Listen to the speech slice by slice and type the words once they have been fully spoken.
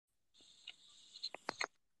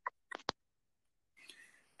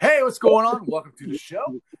Hey, what's going on? Welcome to the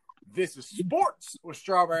show. This is Sports with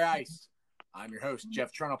Strawberry Ice. I'm your host,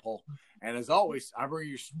 Jeff Trunapole. And as always, I bring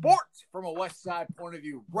you sports from a West Side point of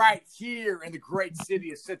view right here in the great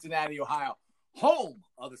city of Cincinnati, Ohio, home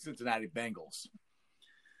of the Cincinnati Bengals.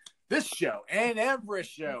 This show and every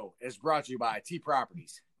show is brought to you by T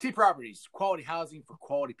Properties. T Properties, quality housing for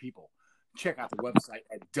quality people. Check out the website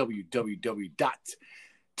at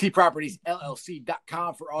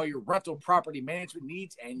www.tpropertiesllc.com for all your rental property management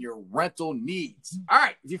needs and your rental needs. All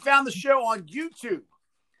right, if you found the show on YouTube,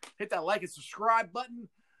 hit that like and subscribe button.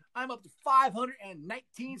 I'm up to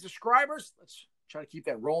 519 subscribers. Let's try to keep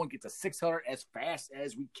that rolling, get to 600 as fast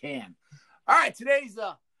as we can. All right, today's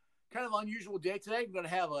kind of unusual day today. I'm going to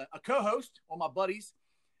have a co-host, one of my buddies.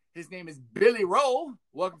 His name is Billy Roll.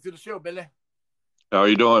 Welcome to the show, Billy. How are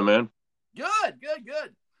you doing, man? Good.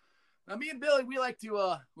 Now, me and Billy, we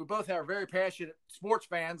both are very passionate sports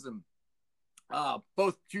fans and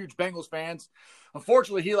both huge Bengals fans.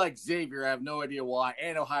 Unfortunately, he likes Xavier. I have no idea why,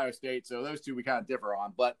 and Ohio State. So those two we kind of differ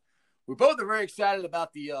on. But we both are very excited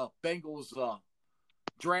about the Bengals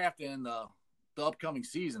draft and the upcoming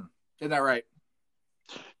season. Isn't that right?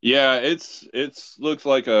 Yeah, it's looks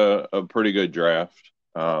like a pretty good draft.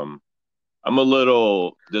 I'm a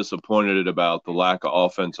little disappointed about the lack of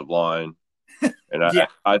offensive line. And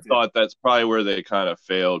I thought that's probably where they kind of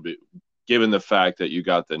failed, given the fact that you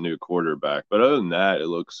got the new quarterback. But other than that, it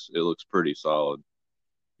looks pretty solid.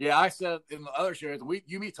 Yeah, I said in the other shows, you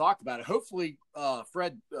and me talked about it. Hopefully,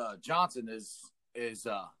 Fred Johnson is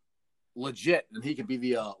legit, and he can be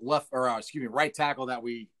the right tackle that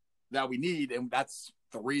we need, and that's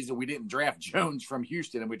the reason we didn't draft Jones from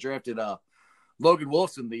Houston, and we drafted Logan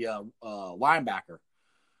Wilson, the linebacker.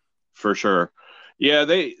 For sure. Yeah,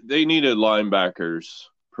 they needed linebackers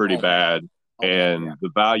pretty bad, and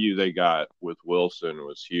the value they got with Wilson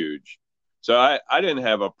was huge. So I didn't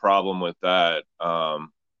have a problem with that.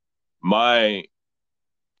 My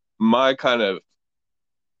kind of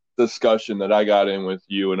discussion that I got in with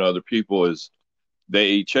you and other people is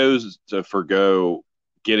they chose to forgo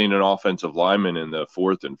getting an offensive lineman in the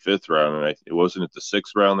 4th and 5th round, and it wasn't the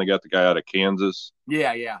 6th round they got the guy out of Kansas.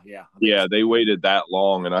 Yeah. Yeah, they waited that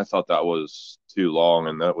long, and I thought that was too long,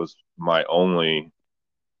 and that was my only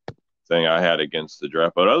thing I had against the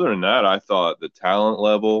draft. But other than that, I thought the talent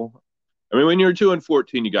level. I mean, when you're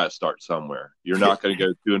 2-14, you got to start somewhere. You're not going to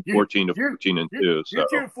go 2-14 to 14-2. You're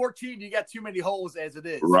 2-14. You got too many holes as it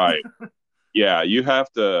is. Right. Yeah, you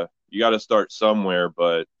got to start somewhere,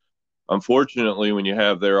 but unfortunately, when you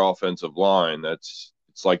have their offensive line, it's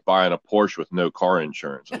like buying a Porsche with no car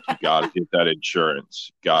insurance. Like, you got to get that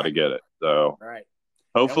insurance. Got to get it. So, right.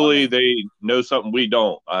 Hopefully, they know something we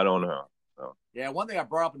don't. I don't know. So. Yeah, one thing I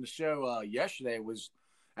brought up in the show yesterday was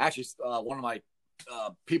actually one of my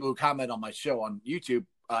people who comment on my show on YouTube.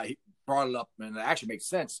 He brought it up, and it actually makes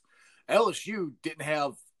sense. LSU didn't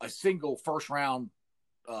have a single first-round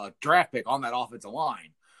draft pick on that offensive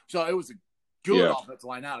line. So it was a good offensive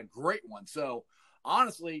line, not a great one. So,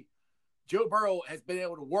 honestly, Joe Burrow has been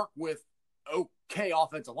able to work with okay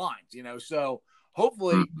offensive lines, So,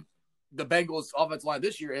 hopefully, the Bengals' offensive line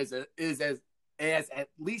this year is at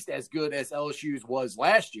least as good as LSU's was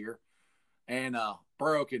last year, and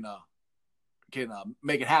Burrow can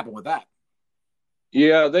make it happen with that.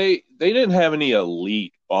 Yeah, they didn't have any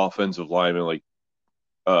elite offensive linemen like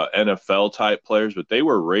NFL type players, but they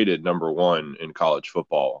were rated number 1 in college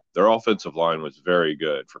football. Their offensive line was very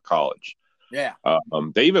good for college. Yeah.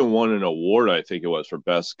 They even won an award, I think it was, for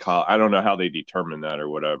best college. I don't know how they determined that or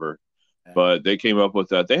whatever, but they came up with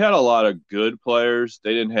that. They had a lot of good players.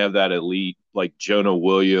 They didn't have that elite like Jonah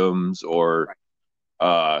Williams or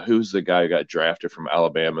who's the guy who got drafted from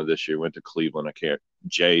Alabama this year, went to Cleveland. I can't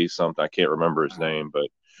remember his name, but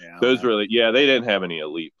they didn't have any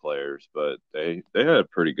elite players, but they had a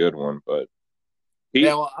pretty good one. But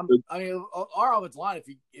our offensive line,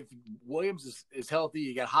 if Williams is healthy,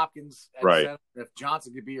 you got Hopkins at center. If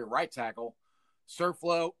Johnson could be your right tackle,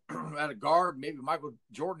 Surflow at a guard, maybe Michael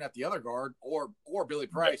Jordan at the other guard, or Billy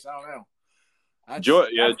Price. I don't know.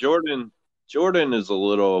 Jordan is a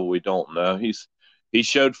little, we don't know. He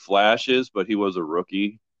showed flashes, but he was a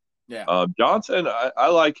rookie. Yeah. Johnson, I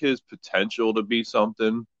like his potential to be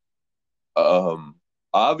something.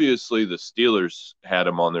 Obviously, the Steelers had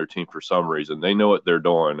him on their team for some reason. They know what they're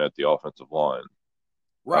doing at the offensive line.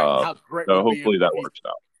 Right. How great so hopefully that works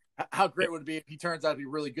out. How great would it be if he turns out to be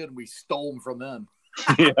really good and we stole him from them?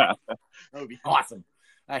 Yeah. That would be awesome.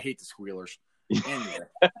 I hate the Squealers. Anyway.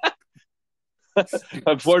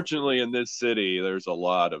 Unfortunately, in this city, there's a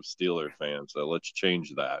lot of Steeler fans, so let's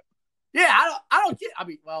change that. Yeah, I don't get. I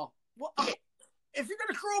mean, well, okay. if you're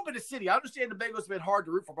going to grow up in a city, I understand the Bengals have been hard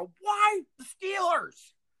to root for, but why the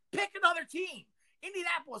Steelers? Pick another team.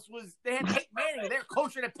 Indianapolis they had Peyton Manning, and they're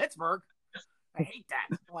closer to Pittsburgh. I hate that.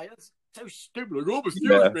 I'm like, that's so stupid. Like, oh, I'm a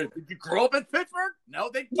Steelers fan. Did you grow up in Pittsburgh? No,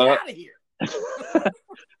 then get out of here.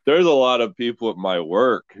 There's a lot of people at my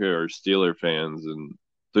work who are Steeler fans, and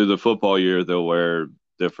through the football year, they'll wear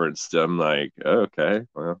different stuff. I'm like, okay,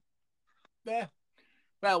 well. Yeah.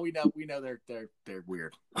 Well, we know they're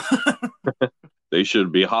weird. They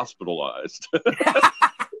should be hospitalized.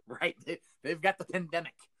 Right. They've got the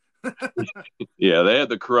pandemic. Yeah, they had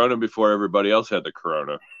the corona before everybody else had the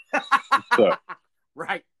corona. So,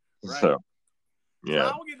 right. So, yeah.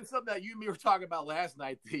 So I'll get to something that you and me were talking about last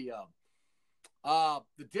night. The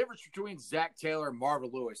difference between Zach Taylor and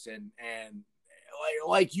Marvin Lewis, and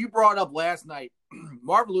like you brought up last night,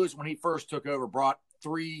 Marvin Lewis, when he first took over, brought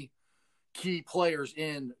 3 key players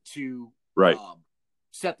in to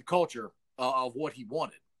set the culture of what he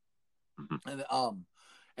wanted. Mm-hmm.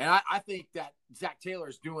 And I think that Zach Taylor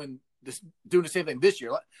is doing the same thing this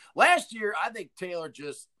year. Last year, I think Taylor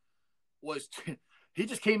just was he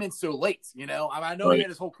just came in so late. You know, I know he had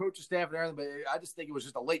his whole coaching staff and everything, but I just think it was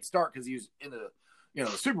just a late start because he was in the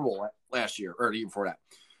Super Bowl last year or the year before that.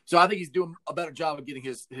 So I think he's doing a better job of getting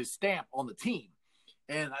his stamp on the team.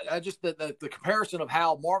 And I just the comparison of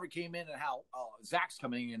how Marvin came in and how Zach's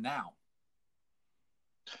coming in now.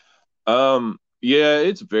 Yeah,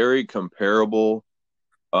 it's very comparable.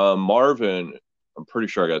 Marvin, I'm pretty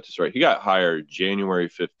sure I got this right. He got hired January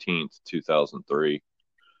 15th, 2003,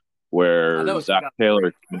 where Zach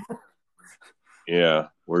Taylor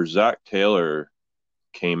where Zach Taylor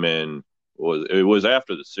came in was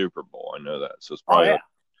after the Super Bowl. I know that. So it's probably like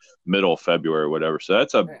middle of February or whatever. So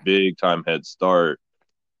that's a big time head start.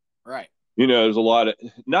 Right. You know, there's a lot of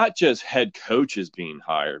not just head coaches being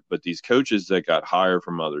hired, but these coaches that got hired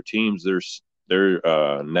from other teams,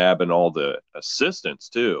 they're nabbing all the assistants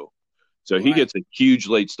too. So he gets a huge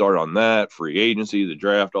late start on that, free agency, the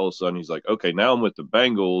draft. All of a sudden, he's like, okay, now I'm with the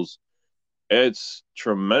Bengals. It's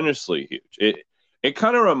tremendously huge. It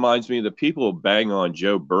kind of reminds me of the people who bang on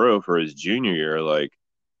Joe Burrow for his junior year. Like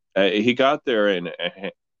he got there in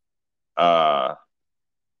got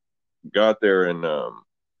there in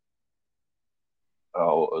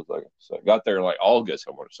like August,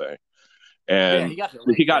 I want to say. And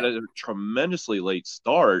he got a tremendously late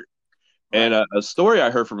start. And a story I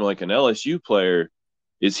heard from like an LSU player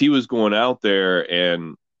is he was going out there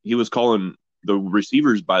and he was calling the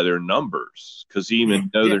receivers by their numbers because he didn't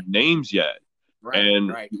even know their names yet.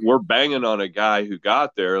 We're banging on a guy who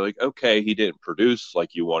got there like, okay, he didn't produce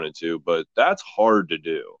like you wanted to, but that's hard to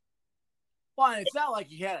do. Well, it's not like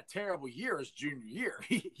he had a terrible year his junior year.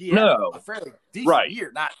 He had a fairly decent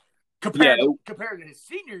year, not compared to his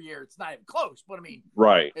senior year. It's not even close. But I mean,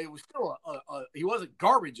 it was still he wasn't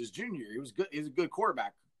garbage his junior year. He was good. He's a good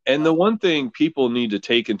quarterback. And the one thing people need to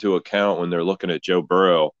take into account when they're looking at Joe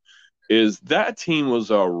Burrow is that team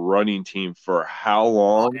was a running team for how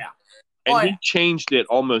long? He changed it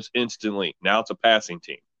almost instantly. Now it's a passing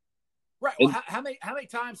team. Right. Well, how many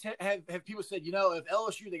times have people said, you know, if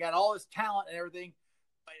LSU, they got all this talent and everything,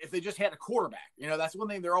 if they just had a quarterback, you know, that's one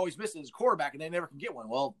thing they're always missing is a quarterback, and they never can get one.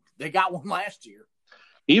 Well, they got one last year.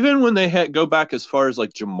 Even when they go back as far as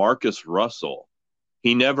like Jamarcus Russell,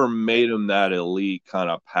 he never made him that elite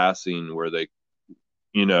kind of passing where they,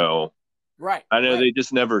 you know. Right. I know they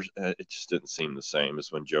just never – it just didn't seem the same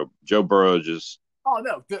as when Joe Burrow just – Oh,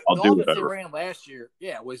 no. The offense they ran last year,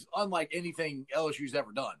 was unlike anything LSU's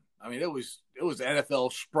ever done. I mean, it was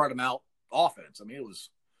NFL spread them out offense. I mean, it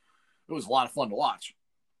was a lot of fun to watch.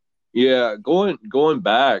 Yeah, going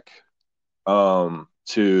back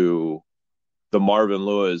to the Marvin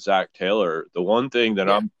Lewis, Zach Taylor, the one thing that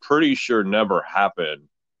I'm pretty sure never happened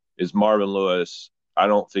is Marvin Lewis, I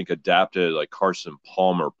don't think, adapted like Carson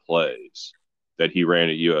Palmer plays that he ran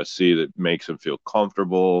at USC that makes him feel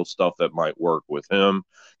comfortable, stuff that might work with him.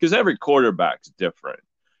 Because every quarterback's different.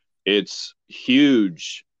 It's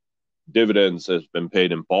huge dividends has been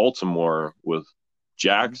paid in Baltimore with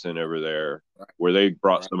Jackson over there, where they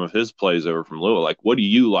brought some of his plays over from Louisville. Like, what do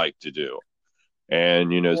you like to do?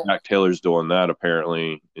 And, you know, Zach Taylor's doing that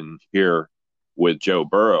apparently in here with Joe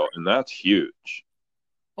Burrow, and that's huge.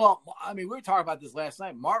 Well, I mean, we were talking about this last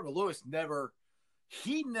night. Marvin Lewis never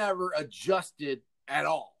adjusted at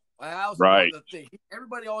all. That was the thing.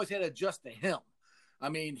 Everybody always had to adjust to him. I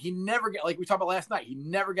mean, he never got, like we talked about last night, he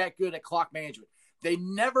never got good at clock management. They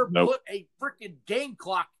never put a freaking game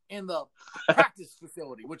clock in the practice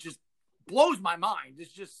facility, which blows my mind.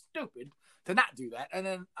 It's just stupid to not do that. And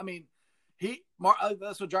then, I mean,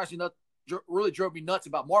 that's what really drove me nuts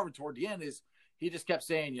about Marvin toward the end is he just kept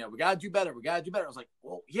saying, we got to do better. We got to do better. I was like,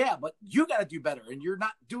 well, yeah, but you got to do better. And you're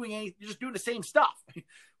not doing anything. You're just doing the same stuff.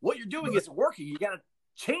 What you're doing isn't working. You got to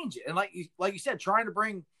change it. And like you said, trying to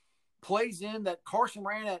bring plays in that Carson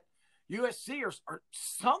ran at USC or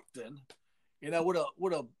something,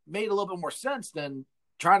 would have made a little bit more sense than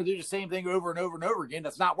trying to do the same thing over and over and over again.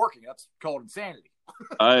 That's not working. That's called insanity.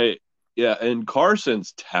 And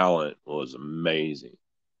Carson's talent was amazing.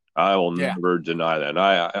 I will never deny that. And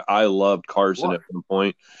I loved Carson at one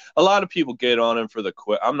point. A lot of people get on him for the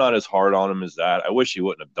quit. I'm not as hard on him as that. I wish he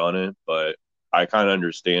wouldn't have done it, but I kind of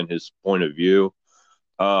understand his point of view.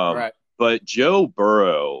 Right. But Joe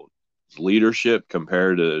Burrow's leadership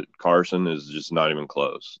compared to Carson is just not even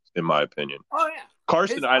close, in my opinion. Oh, yeah.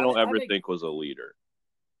 Carson, I don't ever think was a leader.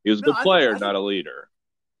 He was a good player, not a leader.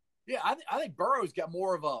 Yeah, I think Burrow's got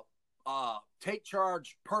more of a take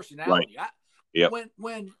charge personality. Right.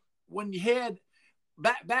 When you had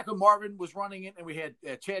back when Marvin was running it, and we had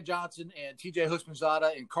Chad Johnson and TJ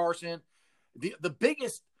Houshmandzadeh and Carson, the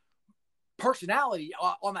biggest personality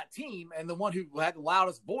on that team and the one who had the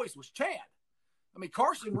loudest voice was Chad. I mean,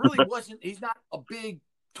 Carson really wasn't. He's not a big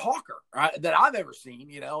talker, right, that I've ever seen.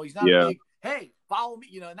 He's not a big, hey, follow me.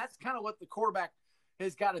 And that's kind of what the quarterback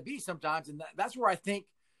has got to be sometimes, and that's where I think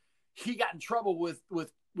he got in trouble with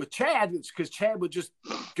Chad, because Chad would just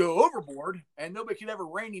go overboard and nobody could ever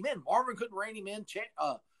rein him in. Marvin couldn't rein him in.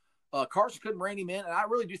 Carson couldn't rein him in. And I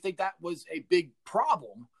really do think that was a big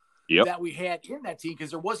problem that we had in that team, because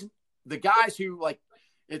there wasn't the guys who, like,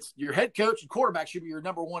 it's your head coach and quarterback should be your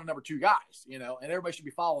number one and number two guys, and everybody should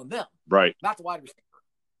be following them. Right. Not the wide receiver.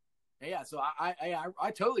 And yeah. So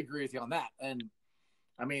I totally agree with you on that. And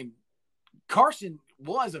I mean, Carson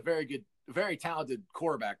was a very talented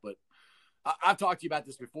quarterback, but I've talked to you about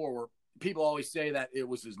this before, where people always say that it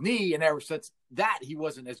was his knee, and ever since that he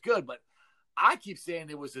wasn't as good. But I keep saying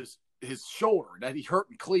it was his shoulder that he hurt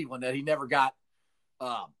in Cleveland that he never got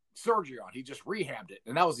surgery on. He just rehabbed it,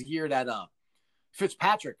 and that was the year that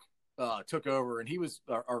Fitzpatrick took over, and he was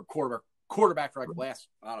our quarterback for like the last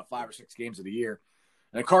 5 or 6 games of the year.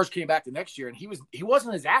 And then Carson came back the next year, and he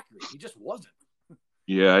wasn't as accurate. He just wasn't.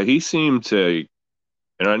 Yeah, he seemed to,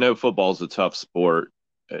 and I know football's a tough sport,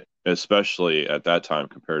 especially at that time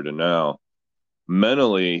compared to now.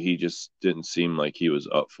 Mentally, he just didn't seem like he was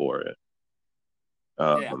up for it.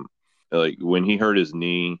 Like when he hurt his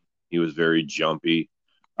knee, he was very jumpy.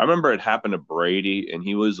 I remember it happened to Brady, and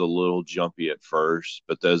he was a little jumpy at first,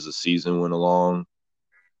 but as the season went along,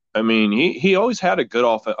 I mean, he always had a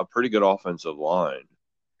pretty good offensive line.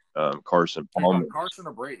 Carson Palmer. Carson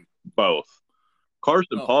or Brady? Both.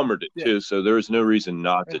 Carson Palmer did too, so there was no reason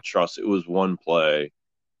not to trust. It was one play.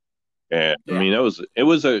 And I mean,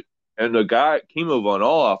 and the guy, Kimo Von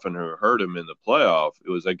Olhoffen, who hurt him in the playoff, it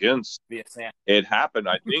was against, it happened,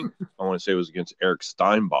 I think, I want to say it was against Eric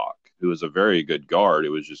Steinbach, who was a very good guard. It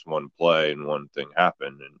was just one play and one thing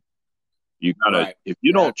happened. And you gotta, if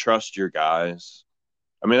you don't trust your guys,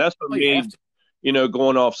 I mean, that's what made,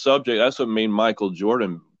 going off subject, that's what made Michael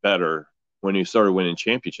Jordan better when he started winning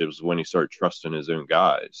championships, when he started trusting his own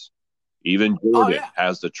guys. Even Jordan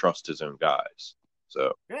has to trust his own guys.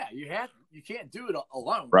 So you can't do it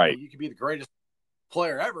alone. Right. You can be the greatest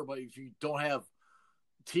player ever, but if you don't have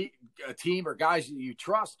a team or guys that you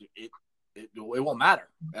trust, it won't matter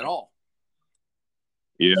at all.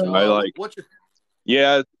 Yeah, so,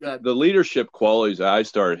 the leadership qualities. I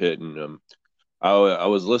started hitting them. I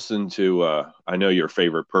was listening to I know your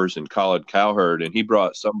favorite person, Colin Cowherd, and he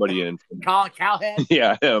brought somebody in. Colin Cowherd?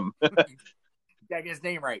 Yeah, him. Gotta get his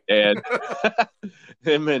name right. And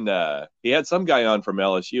him and he had some guy on from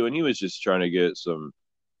LSU, and he was just trying to get some,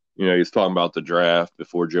 he was talking about the draft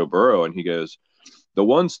before Joe Burrow, and he goes, the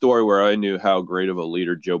one story where I knew how great of a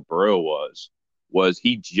leader Joe Burrow was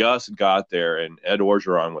he just got there, and Ed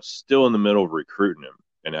Orgeron was still in the middle of recruiting him,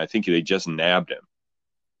 and I think they just nabbed him,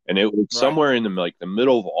 and it was somewhere in the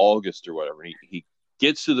middle of August or whatever. He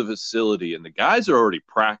gets to the facility, and the guys are already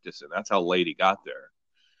practicing. That's how late he got there.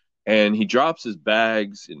 And he drops his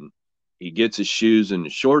bags and he gets his shoes and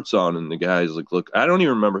his shorts on. And the guy's like, look, I don't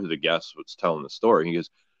even remember who the guest was telling the story. He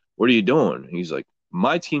goes, what are you doing? And he's like,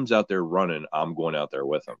 my team's out there running. I'm going out there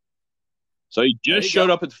with them. So he just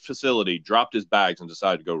showed up at the facility, dropped his bags, and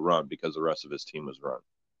decided to go run because the rest of his team was running.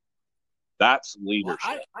 That's leadership.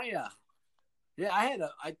 Well,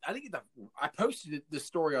 I posted this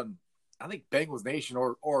story on, I think, Bengals Nation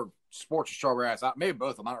or Sports or Strawberry Ass. Maybe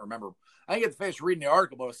both of them. I don't remember. I didn't get to finish reading the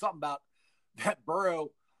article, but it was something about that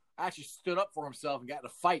Burrow actually stood up for himself and got in a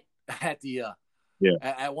fight at the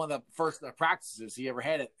at one of the first practices he ever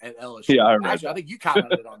had at LSU. Yeah, I think you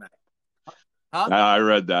commented on that. Huh? I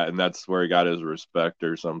read that, and that's where he got his respect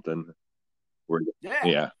or something. Yeah.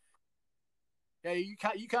 Yeah. Yeah, you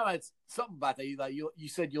kind of had something about that. You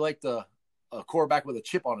said you liked a quarterback with a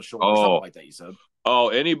chip on his shoulder, or something like that. You said. Oh,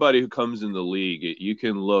 anybody who comes in the league, you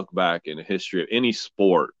can look back in the history of any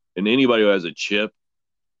sport, and anybody who has a chip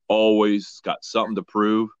always got something to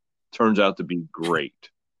prove. Turns out to be great.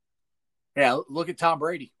 Yeah, look at Tom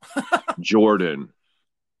Brady. Jordan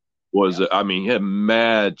was, he had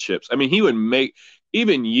mad chips. I mean, he would make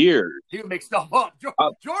even years. He would make stuff up.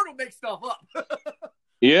 Jordan would make stuff up.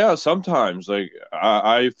 Yeah, sometimes. Like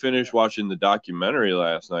I finished watching the documentary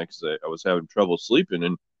last night because I was having trouble sleeping,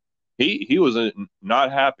 and he was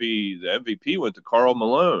not happy. The MVP went to Karl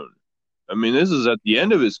Malone. I mean, this is at the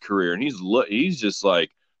end of his career, and he's just like,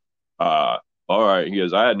 all right. He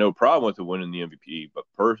goes, I had no problem with him winning the MVP, but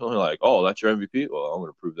personally, like, oh, that's your MVP. Well, I'm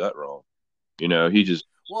going to prove that wrong. He just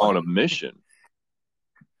on a mission.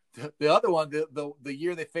 The other one, the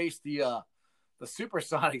year they faced the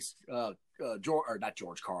Supersonics, not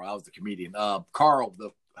George Karl. That was the comedian. Karl, the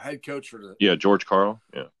head coach for the George Karl.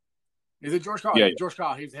 Yeah. Is it George Karl? Yeah, George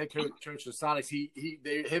Karl. He's the head coach of the Sonics.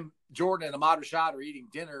 Jordan and Ahmad Rashad are eating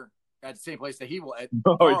dinner at the same place that Karl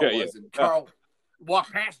was. And Karl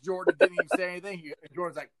walked past Jordan, didn't even say anything. And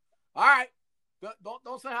Jordan's like, "All right,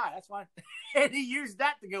 don't say hi. That's fine." And he used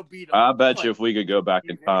that to go beat him. I bet you if we could go back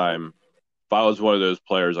in time, if I was one of those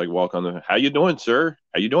players, like walk on how you doing, sir?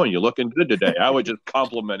 How you doing? You looking good today? I would just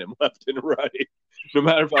compliment him left and right, no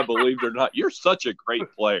matter if I believed or not. You're such a great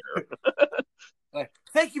player.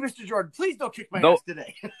 Thank you, Mr. Jordan. Please don't kick my ass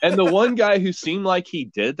today. And the one guy who seemed like he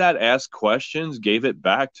did that, asked questions, gave it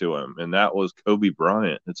back to him, and that was Kobe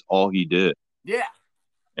Bryant. That's all he did. Yeah.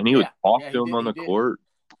 And he would talk to him on the court.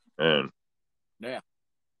 And yeah.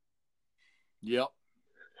 Yep.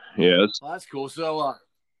 Yes. Well, that's cool. So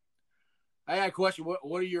I got a question.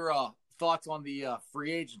 What are your thoughts on the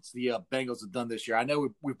free agents the Bengals have done this year? I know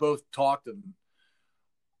we both talked, and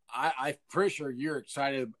I'm pretty sure you're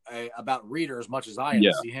excited about Reeder as much as I am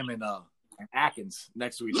to see him and Atkins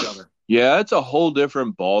next to each other. Yeah, it's a whole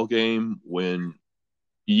different ball game when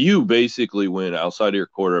you basically win outside of your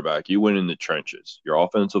quarterback. You win in the trenches, your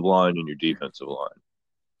offensive line and your defensive line.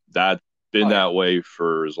 That's been that way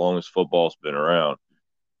for as long as football's been around.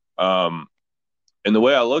 And the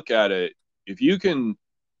way I look at it, if you can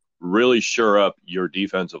really shore up your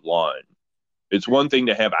defensive line, it's one thing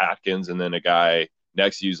to have Atkins and then a guy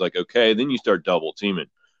next to you is like, okay, then you start double teaming.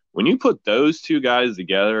 When you put those two guys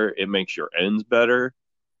together, it makes your ends better.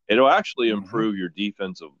 It'll actually improve your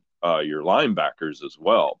defensive, your linebackers as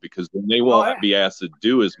well, because then they won't be asked to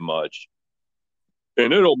do as much,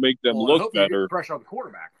 and it'll make them look better. Pressure on the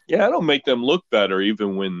quarterback. Yeah, it'll make them look better,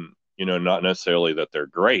 even when not necessarily that they're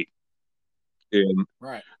great. And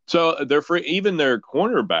so they're free. Even their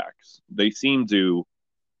cornerbacks, they seem to.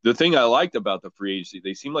 The thing I liked about the free agency,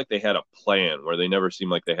 they seem like they had a plan where they never seem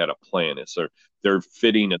like they had a plan. It's they're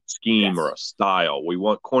fitting a scheme or a style. We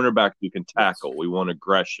want cornerbacks who can tackle. We want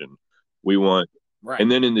aggression. We want,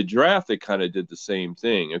 and then in the draft, they kind of did the same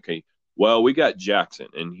thing. Okay, well, we got Jackson,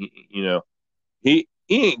 and he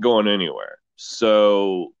ain't going anywhere.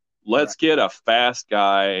 So let's get a fast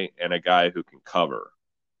guy and a guy who can cover.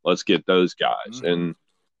 Let's get those guys. And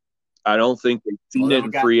I don't think they've seen it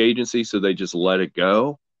in free agency, so they just let it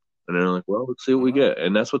go. And they're like, well, let's see what we get.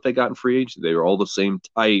 And that's what they got in free agency. They were all the same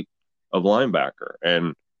type of linebacker.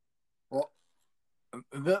 And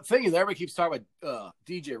the thing is, everybody keeps talking about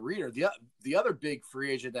DJ Reeder. The other big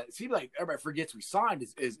free agent that it seems like everybody forgets we signed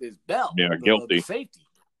is Bell. Yeah, guilty. The safety.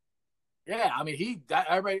 Yeah, I mean,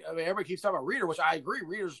 everybody keeps talking about Reeder, which I agree.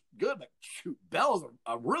 Reeder's good, but shoot, Bell's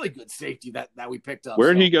a really good safety that we picked up.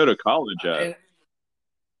 Where did he go to college at?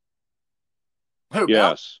 Who?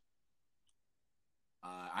 Yes.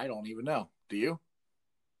 I don't even know. Do you?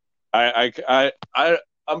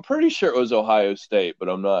 I'm pretty sure it was Ohio State, but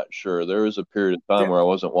I'm not sure. There was a period of time where I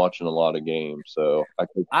wasn't watching a lot of games, so I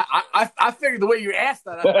figured the way you asked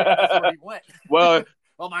that, that's where he went. Well,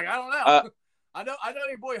 I'm like, I don't know. I know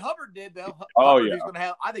your boy Hubbard did though. Hubbard, he's gonna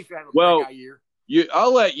have. I think he's gonna have a breakout year.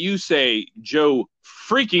 I'll let you say Joe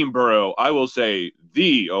freaking Burrow. I will say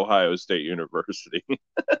the Ohio State University.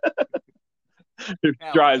 It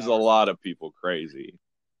drives a lot of people crazy.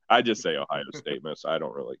 I just say Ohio State, miss. I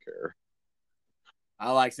don't really care.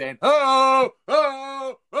 I like saying, oh,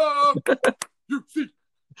 you see.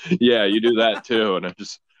 Yeah, you do that too. And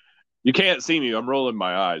you can't see me. I'm rolling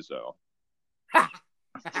my eyes though.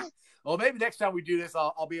 Well, maybe next time we do this,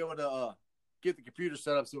 I'll be able to get the computer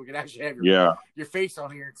set up so we can actually have your face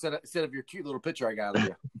on here instead of your cute little picture I got of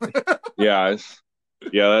you. Yeah,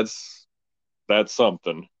 that's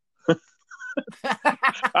something.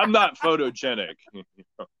 I'm not photogenic.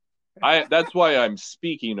 That's why I'm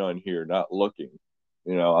speaking on here, not looking.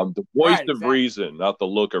 I'm the voice Right, of exactly. reason, not the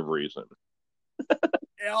look of reason.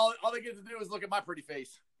 And all they get to do is look at my pretty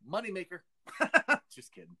face. Moneymaker.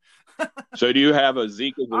 Just kidding. So do you have a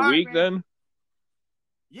Zeke of the All right, week man. then?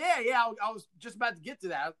 Yeah. I was just about to get to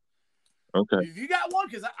that. Okay. If you got one,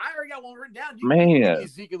 because I already got one written down. You Man, can give me a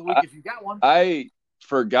Zeke of the week if you got one. I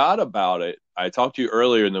forgot about it. I talked to you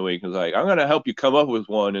earlier in the week. I was like, I'm going to help you come up with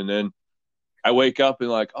one. And then I wake up and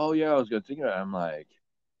like, oh, yeah, I was going to think of it. I'm like,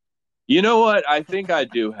 you know what? I think I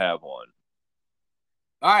do have one.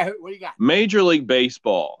 All right, what do you got? Major League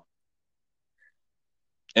Baseball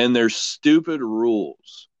and their stupid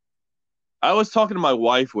rules. I was talking to my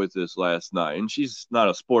wife with this last night, and she's not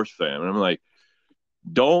a sports fan. And I'm like,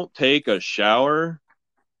 don't take a shower.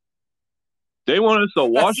 They want us to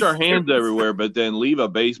wash our hands everywhere, but then leave a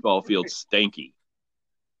baseball field stanky.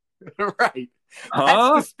 Right.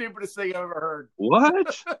 Huh? That's the stupidest thing I've ever heard.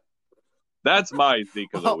 What? That's my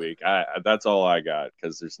Zeke of the week. That's all I got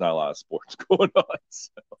because there's not a lot of sports going on.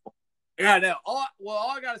 So. Yeah, no. All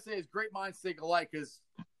I got to say is great minds think alike, because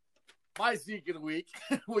my Zeke of the week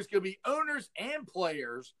was going to be owners and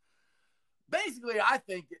players. Basically, I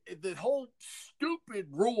think the whole stupid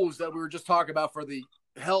rules that we were just talking about for the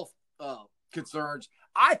health concerns,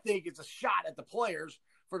 I think it's a shot at the players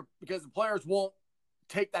because the players won't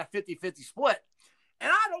take that 50-50 split.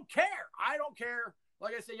 And I don't care.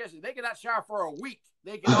 Like I said yesterday, they can not shower for a week.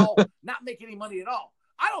 They can all not make any money at all.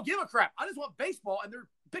 I don't give a crap. I just want baseball, and they're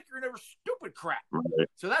bickering over stupid crap. Right.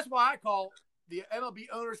 So that's why I call the MLB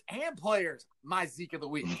owners and players my Zeke of the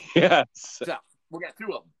week. Yes. So we got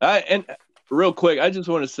two of them. And real quick, I just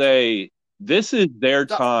want to say this is their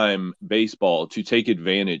time, baseball, to take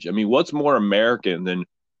advantage. I mean, what's more American than,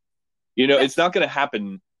 it's not going to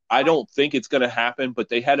happen. I don't think it's going to happen, but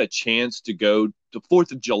they had a chance to go to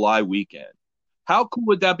 4th of July weekend. How cool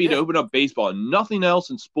would that be to open up baseball and nothing else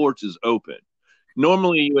in sports is open?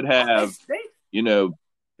 Normally you would have,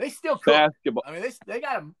 they still could. Basketball. I mean, they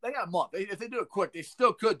got a month. If they do it quick, they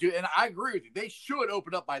still could do it. And I agree with you. They should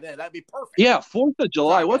open up by then. That'd be perfect. Yeah, 4th of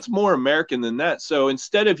July. Sorry, what's more American than that? So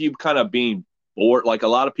instead of you kind of being bored, like a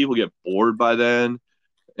lot of people get bored by then,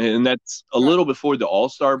 and that's a little before the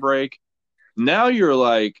All-Star break. Now you're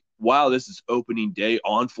like, wow, this is opening day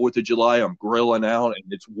on 4th of July. I'm grilling out, and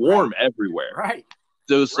it's warm everywhere. Right.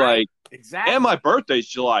 So it's like, exactly. And my birthday's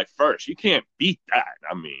July 1st. You can't beat that.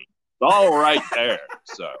 I mean, it's all right there.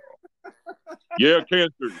 So, yeah,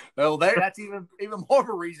 cancer. Well, that's even more of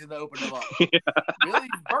a reason to open them up. Billy's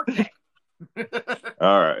birthday.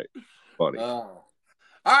 All right. Funny. All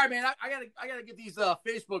right, man. I gotta get these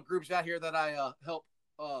Facebook groups out here that I help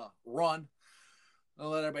run. I'll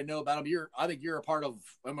let everybody know about them. I think you're a part of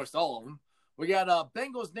almost all of them. We got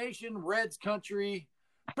Bengals Nation, Reds Country,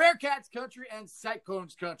 Bearcats Country, and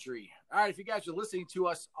Cyclones Country. All right, if you guys are listening to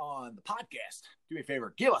us on the podcast, do me a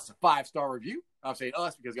favor, give us a 5-star review. I'm saying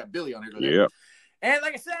us because we got Billy on here today. Yeah. And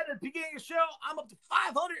like I said at the beginning of the show, I'm up to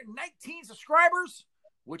 519 subscribers,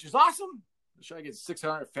 which is awesome. We'll try to get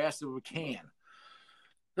 600 fast as we can.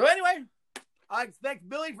 So anyway, I thank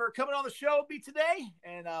Billy for coming on the show with me today,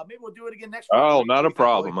 and maybe we'll do it again next week. Oh, not a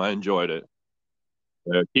problem. I enjoyed it.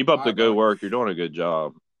 Keep up the good work. You're doing a good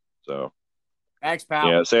job. So, thanks, pal.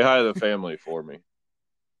 Yeah, say hi to the family for me.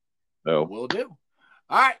 No, Will do.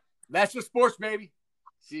 All right, that's just sports, baby.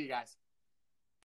 See you guys.